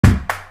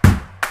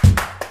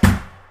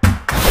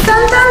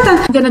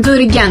I'm gonna do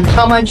it again.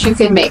 How much you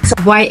can make. So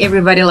Why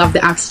everybody love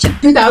the oxygen.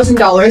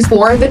 $2,000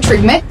 for the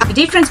treatment. The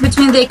difference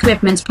between the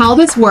equipment. How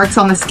this works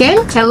on the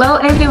skin. Hello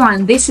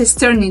everyone, this is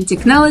turning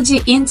technology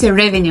into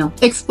revenue.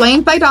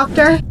 Explained by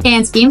Dr.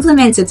 And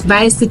implemented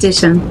by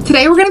esthetician.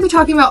 Today we're going to be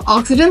talking about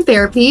oxygen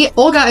therapy.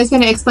 Olga is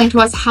going to explain to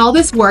us how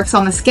this works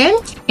on the skin.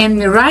 And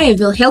Mariah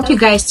will help you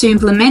guys to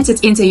implement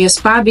it into your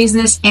spa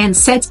business and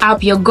set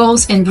up your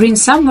goals and bring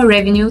some more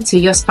revenue to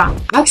your spa.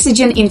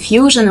 Oxygen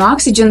infusion or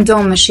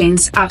OxyDome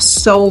machines are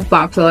so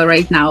popular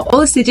right now.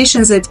 All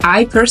estheticians that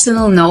I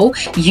personally know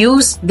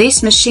use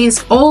these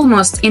machines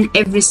almost in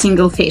every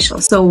single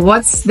facial. So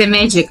what's the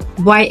magic?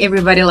 Why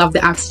everybody love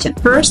the oxygen?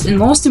 First and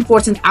most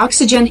important,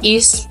 oxygen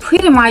is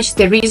pretty much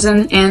the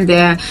reason and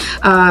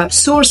the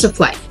source of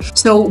life.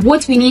 So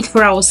what we need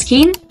for our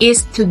skin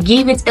is to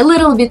give it a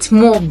little bit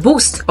more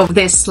boost of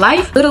this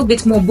life, a little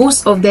bit more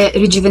boost of the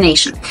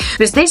rejuvenation.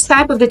 With this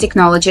type of the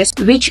technologies,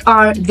 which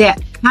are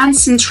the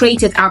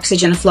concentrated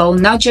oxygen flow,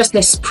 not just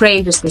the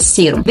spray with the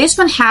serum. This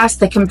one has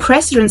the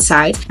compressor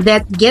inside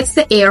that gets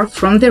the air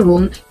from the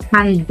room,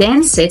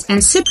 condenses it,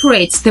 and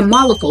separates the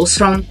molecules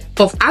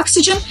of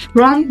oxygen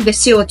from the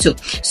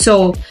CO2.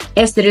 So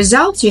as the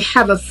result, you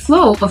have a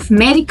flow of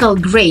medical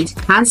grade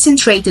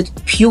concentrated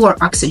pure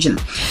oxygen.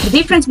 The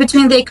difference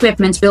between the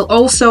equipment will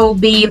also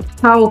be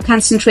how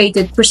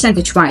concentrated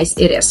percentage wise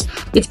it is.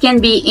 It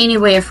can be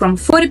anywhere from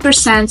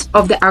 40%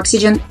 of the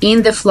oxygen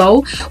in the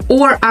flow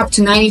or up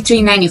to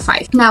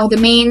 93-95. Now the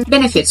main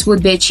benefits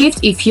would be achieved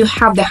if you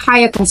have the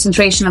higher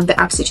concentration of the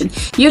oxygen.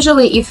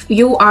 Usually if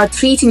you are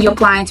treating your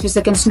client with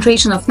a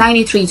concentration of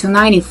 93 to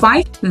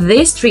 95,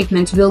 this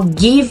treatment will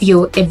give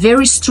you a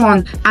very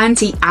strong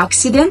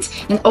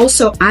antioxidant and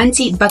also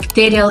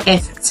antibacterial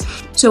effects.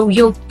 So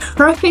your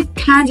perfect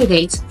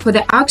candidate for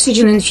the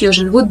oxygen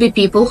infusion would be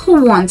people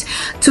who want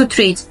to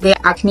treat their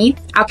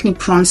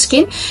acne-prone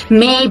skin,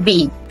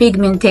 maybe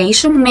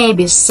pigmentation,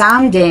 maybe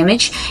sun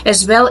damage,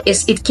 as well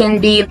as it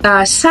can be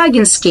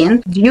sagging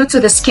skin due to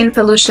the skin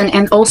pollution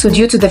and also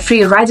due to the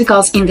free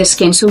radicals in the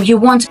skin. So you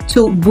want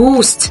to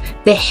boost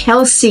the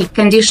healthy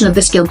condition of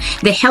the skin,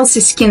 the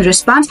healthy skin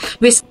response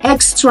with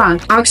extra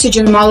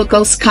oxygen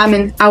molecules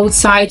coming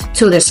outside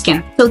to the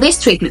skin. So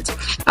this treatment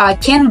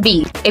can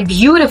be a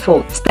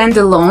beautiful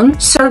standalone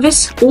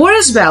service, or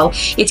as well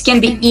it can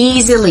be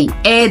easily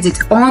added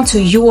onto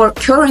your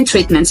current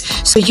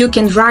treatments, so you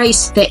can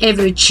rise the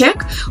average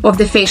check of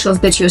the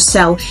facials that you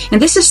sell.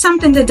 And this is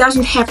something that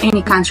doesn't have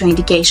any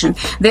contraindication.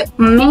 The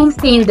main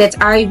thing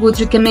that I would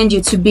recommend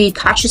you to be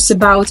cautious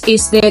about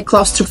is the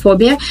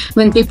claustrophobia.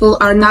 When people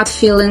are not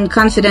feeling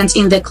confident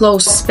in the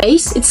closed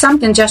space, it's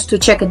something just to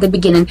check at the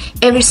beginning.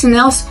 Everything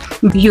else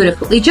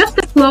beautiful. It's just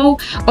the flow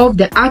of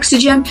the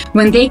oxygen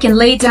when they can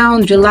lay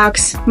down,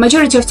 relax.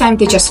 Majority of time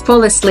they just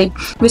fall asleep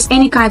with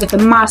any kind of a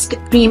mask,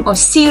 cream or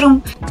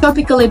serum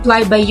topically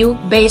applied by you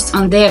based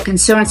on their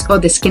concerns or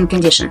the skin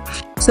condition.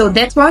 So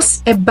that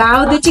was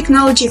about the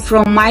technology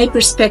from my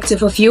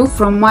perspective of view,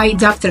 from my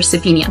doctor's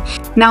opinion.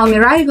 Now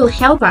Mariah will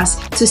help us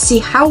to see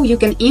how you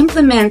can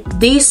implement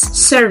this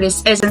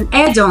service as an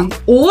add-on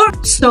or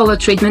solo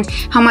treatment,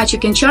 how much you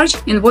can charge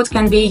and what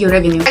can be your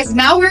revenue. Guys,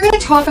 now we're going to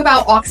talk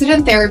about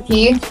oxygen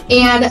therapy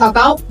and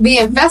about the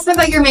investment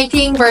that you're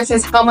making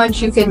versus how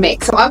much you can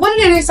make. So I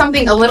wanted to do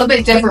something a little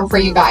bit different for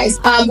you guys.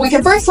 We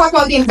can first talk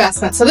about the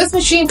investment. So this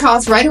machine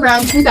costs right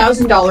around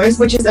 $2,000,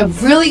 which is a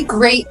really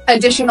great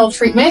additional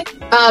treatment.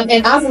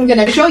 And as I'm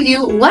going to show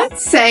you,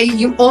 let's say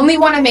you only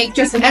want to make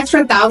just an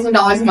extra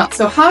 $1,000 a month.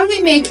 So how do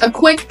we make a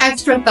quick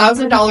extra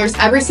 $1,000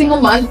 every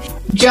single month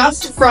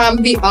just from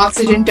the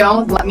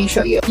OxyDome? Let me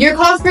show you. Your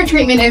cost per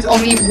treatment is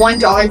only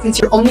 $1 because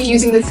you're only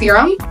using the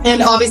serum,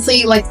 and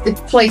obviously like the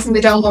placing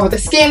the dome over the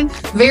skin,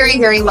 very,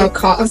 very low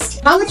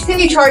cost. How much can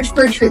you charge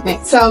per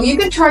treatment? So you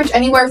can charge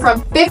anywhere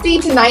from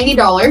 $50 to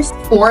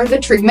 $90 for the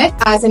treatment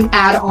as an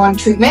add-on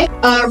treatment,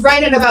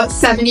 right at about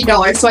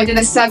 $70. So I did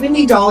a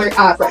 $70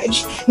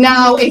 average.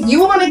 Now, if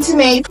you wanted to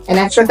make an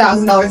extra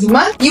 $1,000 a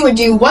month, you would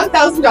do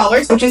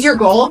 $1,000, which is your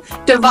goal,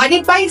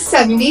 divided by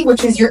 70,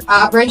 which is your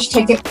average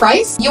ticket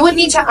price. You would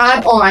need to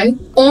add on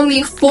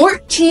only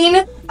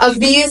 14 of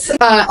these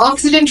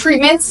oxygen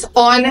treatments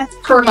on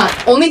per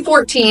month. Only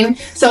 14.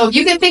 So if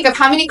you can think of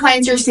how many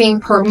clients you're seeing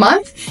per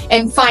month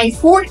and find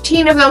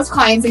 14 of those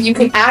clients that you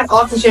can add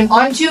oxygen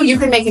onto, you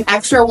can make an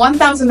extra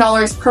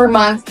 $1,000 per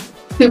month.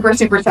 Super,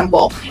 super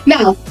simple.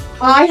 Now,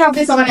 I have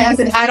this on as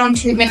an add-on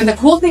treatment, and the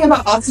cool thing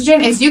about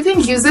oxygen is you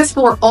can use this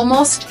for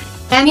almost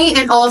any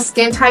and all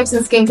skin types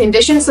and skin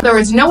conditions, so there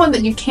is no one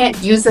that you can't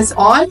use this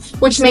on,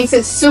 which makes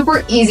it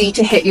super easy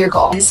to hit your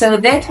goal. And so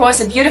that was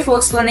a beautiful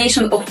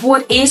explanation of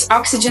what is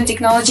oxygen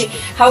technology,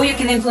 how you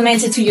can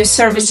implement it to your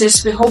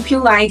services. We hope you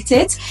liked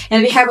it,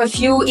 and we have a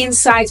few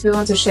insights we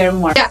want to share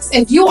more. Yes,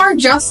 if you are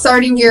just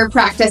starting your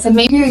practice and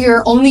maybe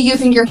you're only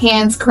using your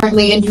hands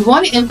currently and you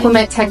want to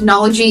implement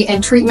technology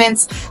and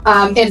treatments,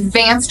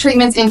 advanced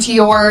treatments into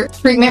your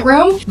treatment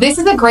room, this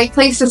is a great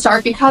place to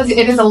start because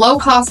it is a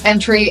low-cost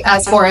entry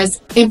as far as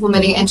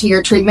implementing into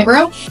your treatment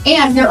room.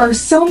 And there are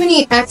so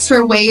many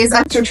extra ways,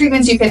 extra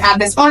treatments you can add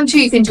this onto.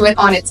 You can do it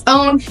on its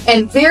own,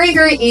 and very,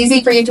 very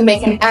easy for you to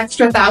make an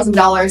extra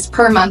 $1,000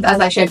 per month, as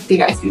I shared with you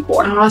guys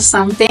before.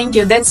 Awesome. Thank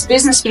you. That's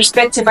business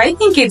perspective. I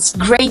think it's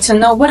great to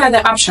know what are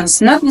the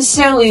options. Not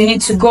necessarily you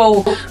need to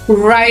go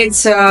right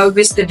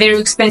with the very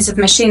expensive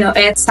machine or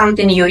add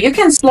something new. You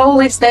can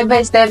slowly, step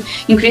by step,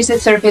 increase the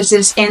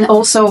services and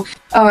also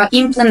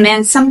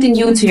implement something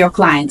new to your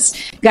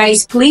clients.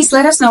 Guys, please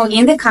let us know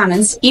in the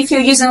comments if you're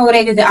using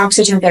already the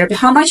oxygen therapy,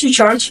 how much you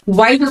charge,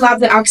 why you love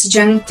the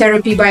oxygen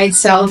therapy by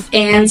itself,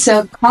 and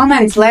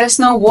comment, let us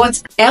know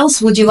what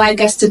else would you like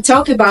us to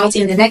talk about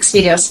in the next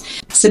videos.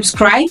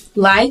 Subscribe,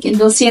 like, and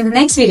we'll see you in the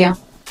next video.